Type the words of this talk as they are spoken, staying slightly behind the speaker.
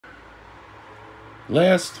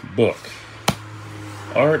Last book.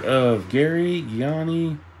 Art of Gary,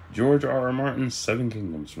 Gianni, George R.R. Martin's Seven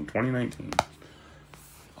Kingdoms from 2019.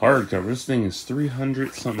 Hardcover. This thing is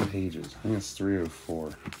 300 something pages. I think it's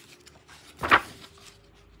 304.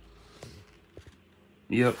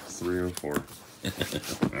 Yep, 304.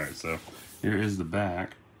 Alright, so here is the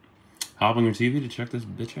back. Hop on your TV to check this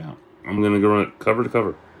bitch out. I'm going to go run it cover to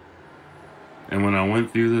cover. And when I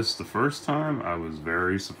went through this the first time, I was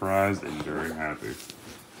very surprised and very happy.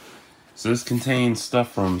 So this contains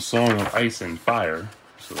stuff from Song of Ice and Fire,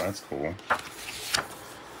 so that's cool.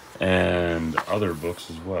 And other books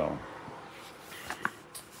as well.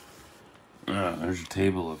 There's your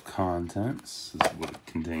table of contents. This is what it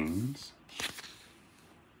contains.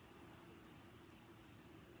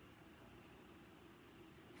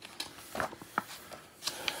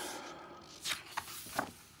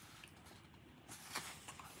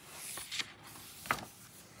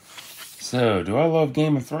 So, do I love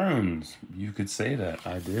Game of Thrones? You could say that.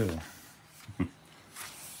 I do.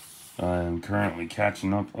 I am currently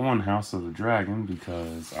catching up on House of the Dragon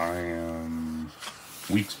because I am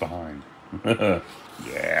weeks behind.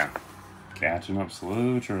 Yeah. Catching up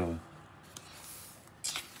slow but surely.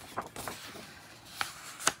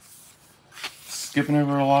 Skipping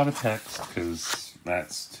over a lot of text because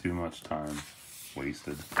that's too much time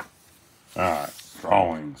wasted. Alright,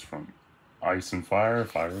 drawings from Ice and Fire,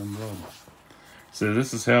 Fire and Blood. So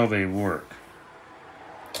this is how they work.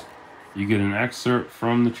 You get an excerpt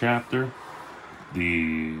from the chapter,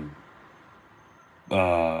 the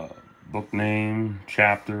book name,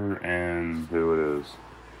 chapter, and who it is.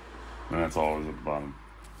 And that's always at the bottom.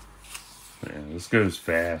 Yeah, this goes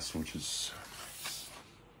fast, which is so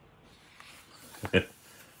nice.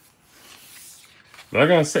 But I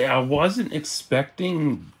gotta say, I wasn't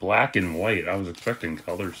expecting black and white. I was expecting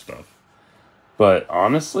color stuff. But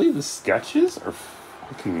honestly, the sketches are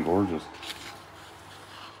fucking gorgeous.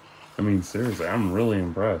 I mean, seriously, I'm really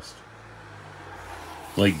impressed.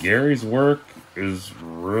 Like, Gary's work is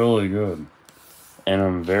really good. And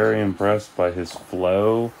I'm very impressed by his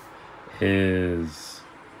flow, his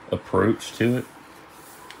approach to it.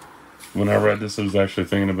 When I read this, I was actually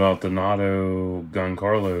thinking about Donato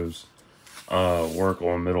Giancarlo's work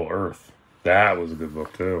on Middle-earth. That was a good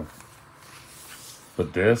book, too.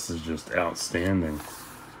 But this is just outstanding.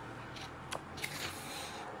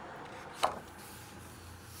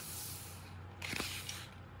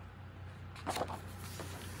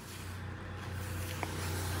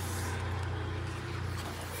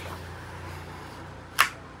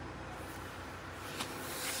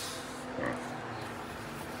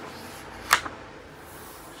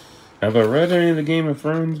 Have I read any of the Game of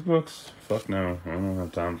Thrones books? Fuck no. I don't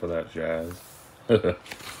have time for that jazz.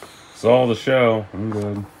 Saw the show. I'm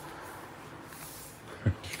good.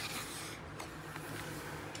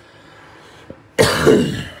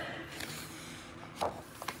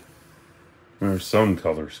 There's some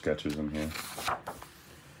color sketches in here.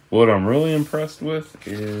 What I'm really impressed with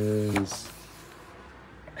is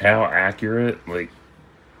how accurate, like,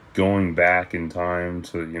 going back in time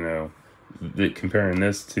to, you know, comparing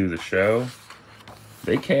this to the show,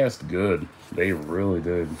 they cast good. They really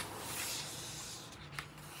did.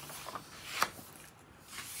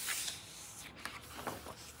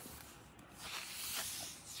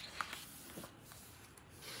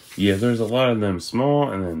 Yeah, there's a lot of them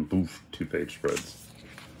small and then boof, 2-page spreads.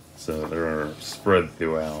 So they're spread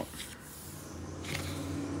throughout.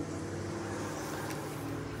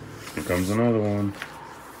 Here comes another one.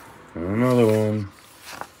 And another one.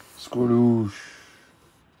 Squadoosh.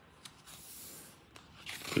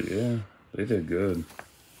 But yeah, they did good.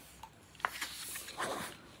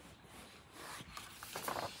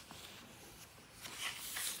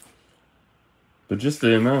 But just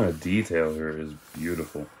the amount of detail here is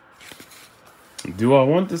beautiful. Do I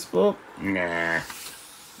want this book? Nah.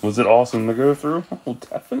 Was it awesome to go through? Oh,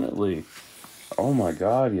 definitely. Oh my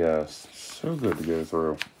god, yes. So good to go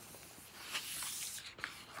through.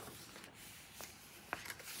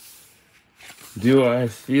 Do I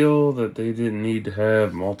feel that they didn't need to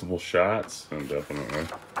have multiple shots? Oh, definitely.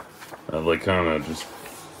 Like, kind of just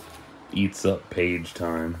eats up page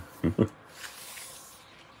time.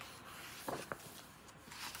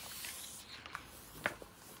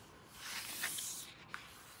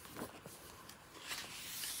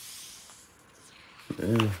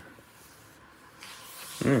 Yeah.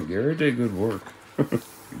 Yeah, Gary did good work.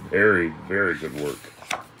 Very, very good work.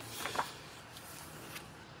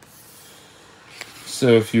 So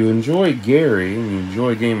if you enjoy Gary and you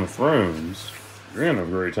enjoy Game of Thrones, you're going to have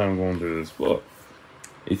a great time going through this book.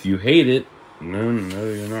 If you hate it, no,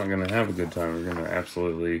 you're not going to have a good time. You're going to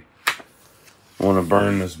absolutely want to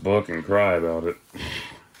burn this book and cry about it.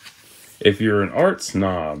 If you're an art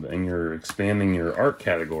snob and you're expanding your art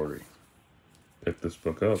category, pick this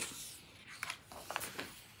book up.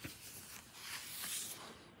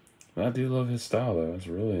 I do love his style, though. It's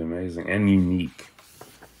really amazing and unique.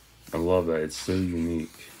 I love that. It's so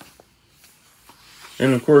unique.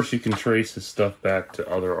 And of course, you can trace his stuff back to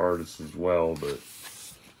other artists as well, but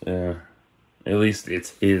yeah, at least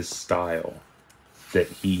it's his style that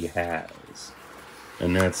he has.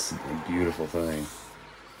 And that's a beautiful thing.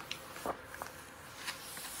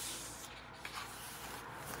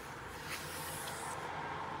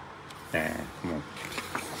 Come on.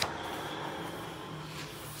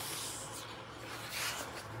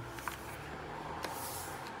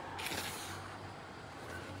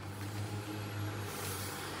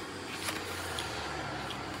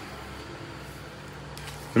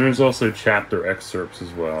 And there's also chapter excerpts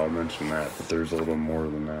as well. I mentioned that, but there's a little more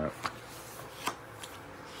than that.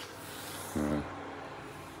 Yeah.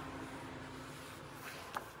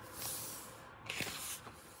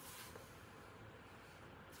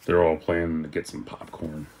 They're all planning to get some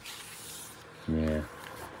popcorn. Yeah.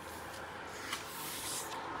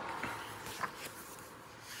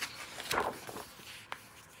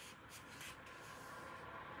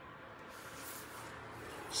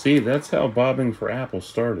 See, that's how bobbing for apples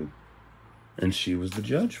started. And she was the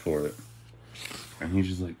judge for it. And he's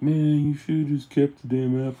just like, man, you should have just kept the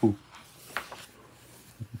damn apple.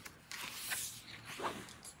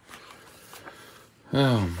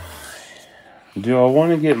 Oh my. Do I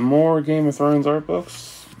want to get more Game of Thrones art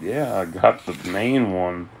books? Yeah, I got the main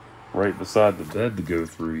one right beside the bed to go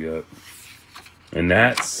through yet. And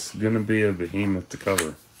that's going to be a behemoth to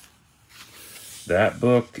cover. That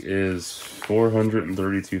book is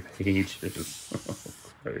 432 pages. Oh,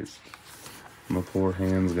 Christ. My poor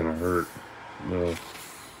hand's going to hurt. Ugh.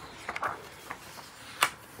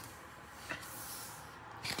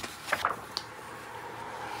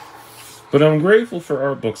 But I'm grateful for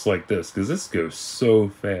art books like this, because this goes so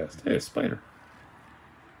fast. Hey, a spider.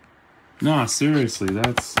 Nah, seriously,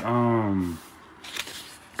 that's, yeah,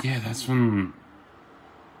 that's from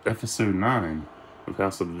episode 9 of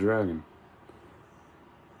House of the Dragon.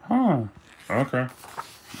 Huh. Okay.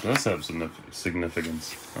 Does have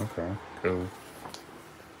significance. Okay, cool.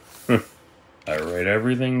 I write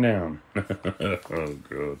everything down. Oh,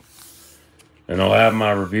 good. And I'll have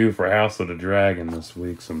my review for House of the Dragon this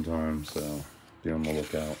week sometime, so be on the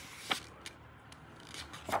lookout.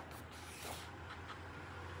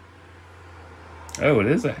 Oh, it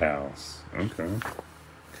is a house. Okay.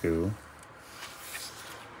 Cool.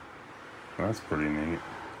 That's pretty neat.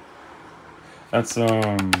 That's,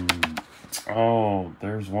 oh,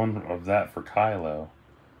 there's one of that for Kylo.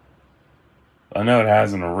 I know it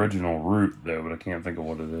has an original root, though, but I can't think of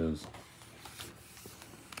what it is.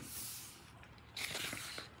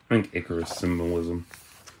 I think Icarus symbolism.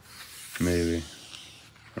 Maybe.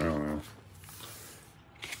 I don't know.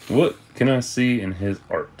 What can I see in his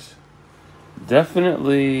art?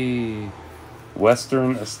 Definitely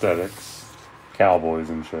Western aesthetics. Cowboys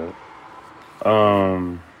and shit.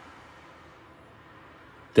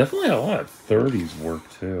 Definitely a lot of 30s work,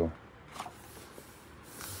 too.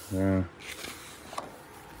 Yeah.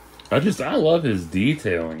 I love his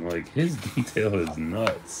detailing. Like, his detail is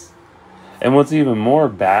nuts. And what's even more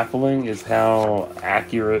baffling is how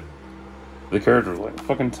accurate the character is. Like,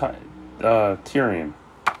 fucking Tyrion.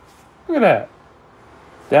 Look at that.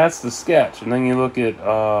 That's the sketch. And then you look at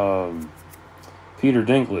Peter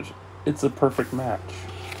Dinklage. It's a perfect match.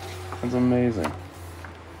 It's amazing.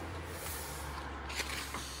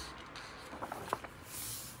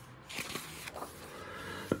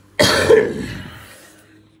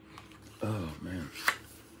 Oh, man.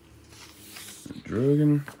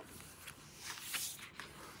 Drogon.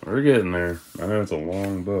 We're getting there. I know it's a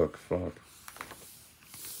long book. Fuck.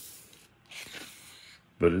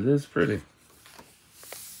 But it is pretty.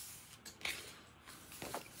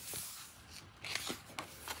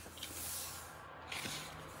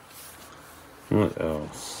 What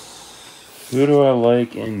else? Who do I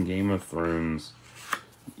like in Game of Thrones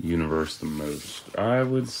universe the most? I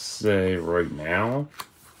would say right now,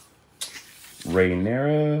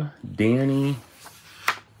 Rhaenyra, Dany,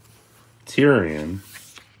 Tyrion,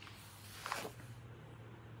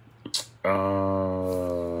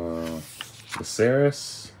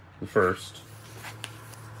 Viserys, the first,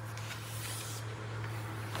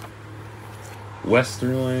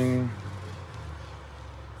 Westerling,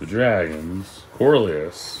 the dragons,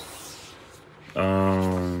 Corlys, I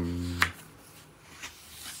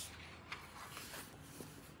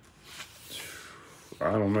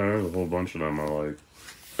don't know, there's a whole bunch of them I like.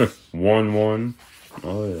 1-1.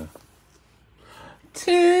 Oh, yeah.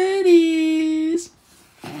 Teddies!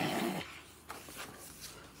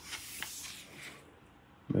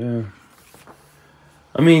 Yeah.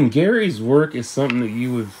 I mean, Gary's work is something that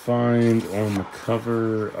you would find on the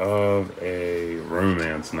cover of a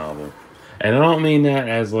romance novel. And I don't mean that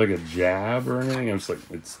as like a jab or anything. It's like,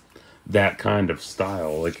 it's that kind of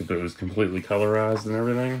style. Like if it was completely colorized and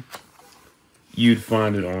everything, you'd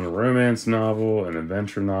find it on a romance novel, an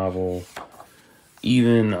adventure novel,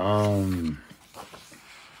 even,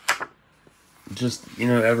 just, you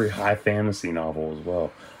know, every high fantasy novel as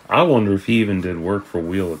well. I wonder if he even did work for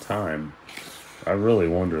Wheel of Time. I really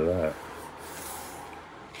wonder that.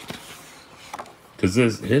 Because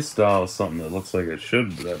his style is something that looks like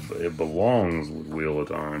it belongs with Wheel of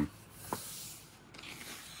Time.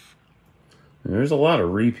 And there's a lot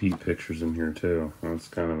of repeat pictures in here too. That's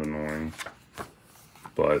kind of annoying.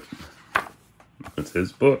 But it's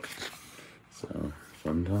his book. So,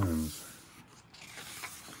 fun times.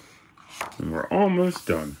 And we're almost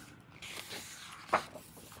done.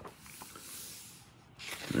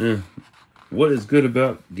 What is good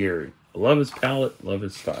about Gary? I love his palette, love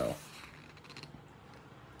his style.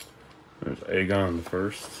 There's Aegon the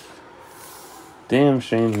First. Damn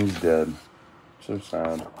shame he's dead. So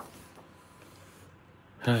sad.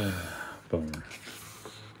 Bummer.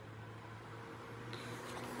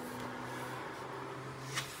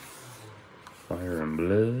 Fire and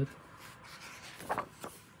Blood.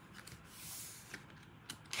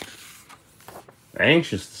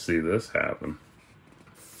 Anxious to see this happen.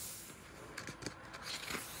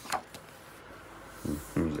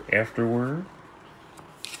 There's Afterward.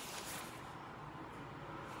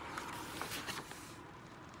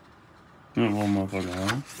 And one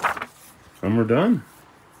motherfucker. And we're done.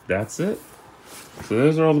 That's it. So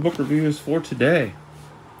those are all the book reviews for today.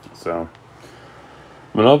 So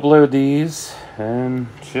I'm gonna upload these and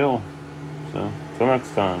chill. So until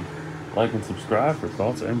next time, like and subscribe for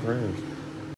thoughts and prayers.